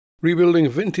Rebuilding a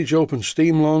vintage open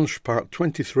steam launch, part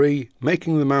 23,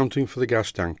 making the mounting for the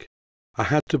gas tank. I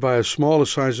had to buy a smaller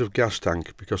size of gas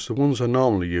tank because the ones I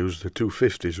normally use, the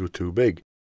 250s, were too big.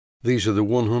 These are the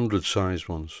 100 size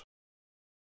ones.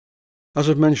 As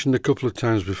I've mentioned a couple of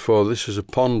times before, this is a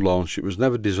pond launch. It was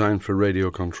never designed for radio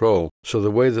control, so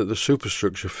the way that the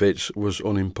superstructure fits was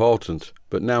unimportant,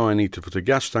 but now I need to put a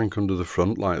gas tank under the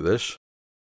front like this,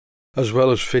 as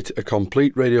well as fit a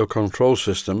complete radio control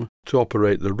system to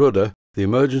operate the rudder, the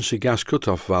emergency gas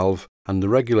cutoff valve and the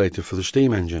regulator for the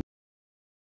steam engine.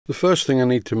 The first thing I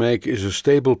need to make is a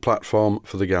stable platform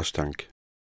for the gas tank.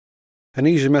 An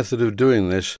easy method of doing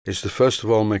this is to first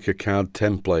of all make a card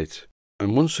template,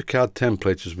 and once the card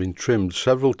template has been trimmed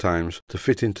several times to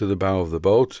fit into the bow of the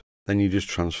boat, then you just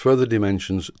transfer the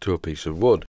dimensions to a piece of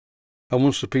wood. And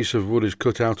once the piece of wood is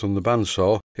cut out on the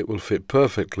bandsaw, it will fit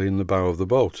perfectly in the bow of the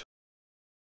boat.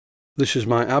 This is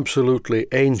my absolutely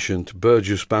ancient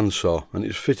Burgess bandsaw, and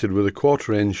it's fitted with a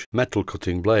 1/4 inch metal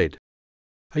cutting blade.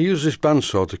 I use this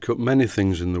bandsaw to cut many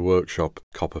things in the workshop: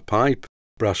 copper pipe,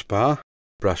 brass bar,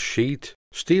 brass sheet,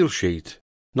 steel sheet,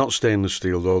 not stainless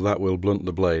steel though, that will blunt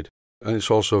the blade, and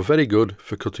it's also very good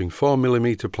for cutting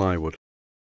 4mm plywood.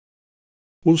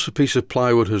 Once a piece of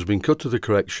plywood has been cut to the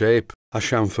correct shape, I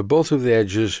chamfer both of the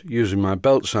edges using my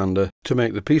belt sander to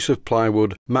make the piece of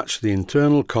plywood match the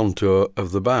internal contour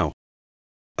of the bow.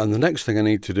 And the next thing I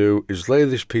need to do is lay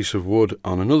this piece of wood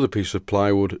on another piece of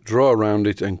plywood, draw around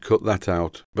it and cut that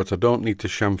out, but I don't need to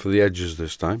chamfer the edges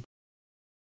this time.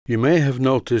 You may have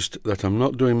noticed that I'm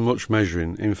not doing much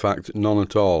measuring, in fact none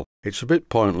at all. It's a bit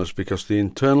pointless because the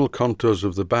internal contours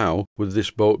of the bow, with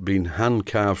this boat being hand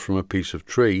carved from a piece of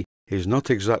tree, is not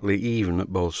exactly even at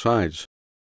both sides.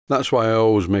 That's why I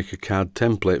always make a card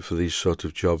template for these sort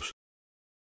of jobs.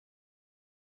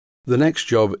 The next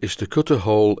job is to cut a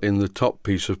hole in the top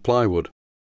piece of plywood.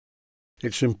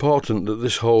 It's important that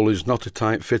this hole is not a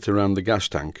tight fit around the gas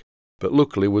tank, but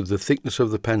luckily with the thickness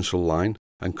of the pencil line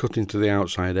and cutting to the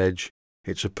outside edge,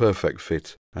 it's a perfect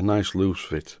fit, a nice loose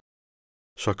fit.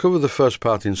 So I cover the first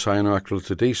part in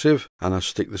cyanoacrylate adhesive and I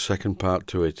stick the second part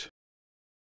to it.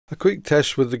 A quick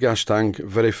test with the gas tank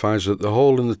verifies that the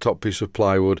hole in the top piece of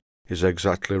plywood is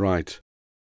exactly right.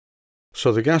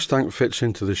 So the gas tank fits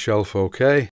into the shelf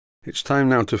okay. It's time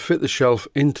now to fit the shelf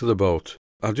into the boat.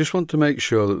 I just want to make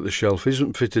sure that the shelf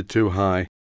isn't fitted too high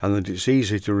and that it's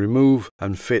easy to remove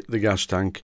and fit the gas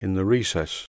tank in the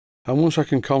recess. And once I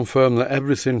can confirm that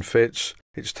everything fits,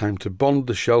 it's time to bond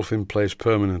the shelf in place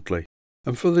permanently.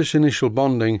 And for this initial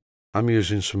bonding, I'm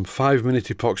using some 5-minute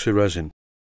epoxy resin.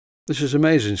 This is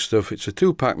amazing stuff. It's a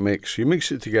 2-pack mix. You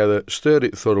mix it together, stir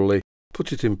it thoroughly,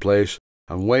 put it in place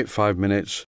and wait 5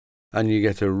 minutes and you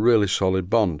get a really solid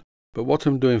bond. But what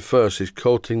I'm doing first is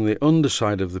coating the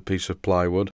underside of the piece of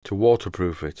plywood to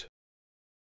waterproof it.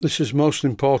 This is most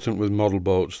important with model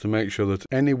boats, to make sure that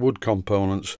any wood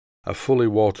components are fully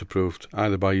waterproofed,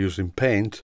 either by using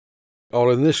paint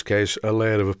or in this case a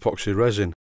layer of epoxy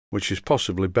resin, which is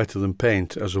possibly better than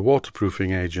paint as a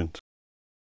waterproofing agent.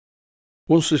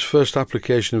 Once this first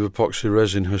application of epoxy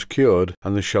resin has cured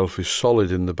and the shelf is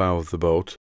solid in the bow of the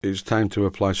boat, it's time to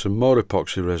apply some more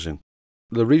epoxy resin.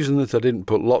 The reason that I didn't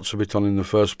put lots of it on in the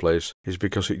first place is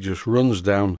because it just runs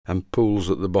down and pools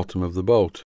at the bottom of the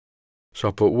boat. So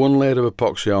I put one layer of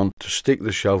epoxy on to stick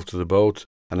the shelf to the boat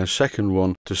and a second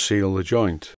one to seal the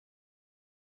joint.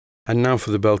 And now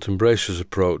for the belt and braces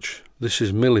approach. This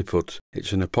is Milliput.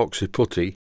 It's an epoxy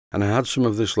putty and I had some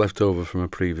of this left over from a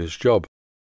previous job.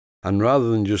 And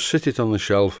rather than just sit it on the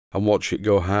shelf and watch it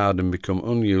go hard and become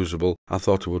unusable, I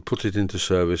thought I would put it into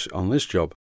service on this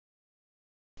job.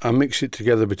 I mix it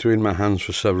together between my hands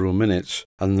for several minutes,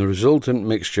 and the resultant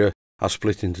mixture I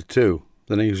split into two.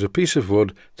 Then I use a piece of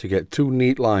wood to get 2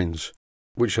 neat lines,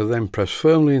 which are then pressed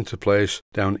firmly into place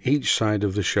down each side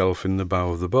of the shelf in the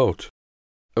bow of the boat.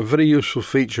 A very useful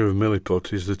feature of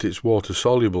Milliput is that it's water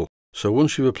soluble, so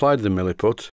once you've applied the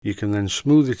Milliput, you can then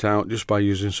smooth it out just by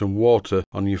using some water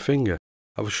on your finger.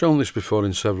 I've shown this before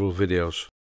in several videos.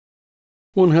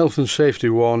 One health and safety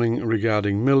warning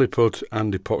regarding Milliput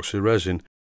and epoxy resin.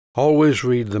 Always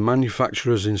read the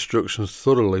manufacturer's instructions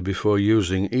thoroughly before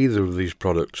using either of these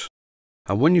products.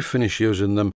 And when you finish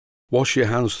using them, wash your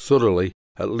hands thoroughly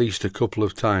at least a couple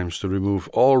of times to remove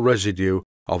all residue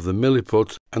of the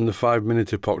Milliput and the 5-minute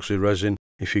epoxy resin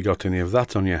if you got any of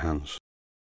that on your hands.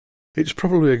 It's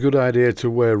probably a good idea to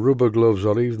wear rubber gloves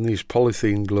or even these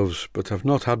polythene gloves, but I've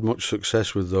not had much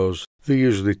success with those. They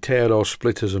usually tear or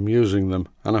split as I'm using them,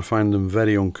 and I find them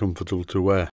very uncomfortable to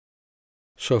wear.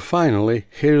 So finally,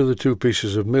 here are the 2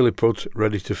 pieces of Milliput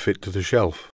ready to fit to the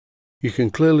shelf. You can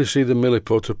clearly see the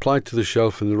Milliput applied to the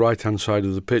shelf in the right hand side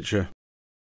of the picture.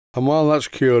 And while that's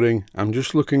curing, I'm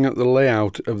just looking at the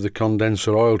layout of the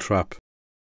condenser oil trap.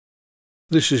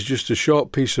 This is just a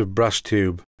short piece of brass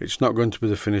tube. It's not going to be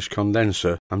the finished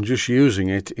condenser. I'm just using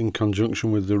it in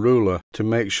conjunction with the ruler to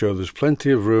make sure there's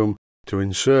plenty of room to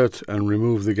insert and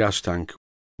remove the gas tank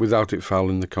without it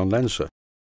fouling the condenser.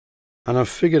 And I've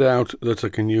figured out that I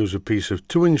can use a piece of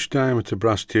 2-inch diameter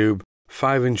brass tube,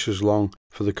 5 inches long,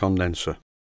 for the condenser.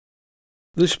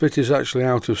 This bit is actually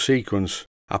out of sequence.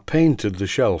 I painted the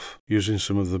shelf using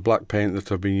some of the black paint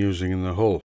that I've been using in the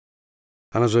hull.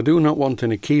 And as I do not want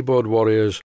any keyboard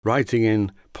warriors writing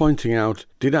in, pointing out,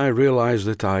 did I realise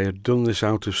that I had done this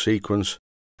out of sequence,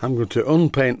 I'm going to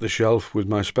unpaint the shelf with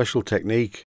my special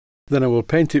technique, then I will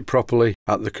paint it properly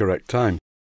at the correct time.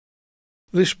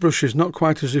 This brush is not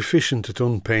quite as efficient at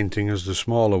unpainting as the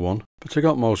smaller one, but I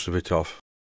got most of it off.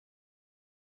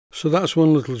 So that's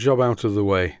one little job out of the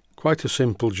way. Quite a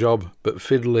simple job, but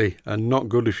fiddly and not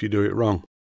good if you do it wrong.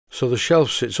 So the shelf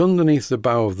sits underneath the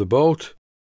bow of the boat,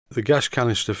 the gas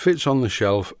canister fits on the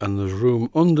shelf, and there's room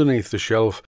underneath the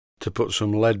shelf to put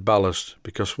some lead ballast,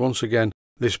 because once again,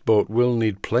 this boat will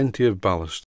need plenty of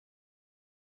ballast.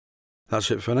 That's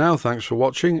it for now. Thanks for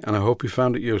watching, and I hope you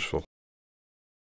found it useful.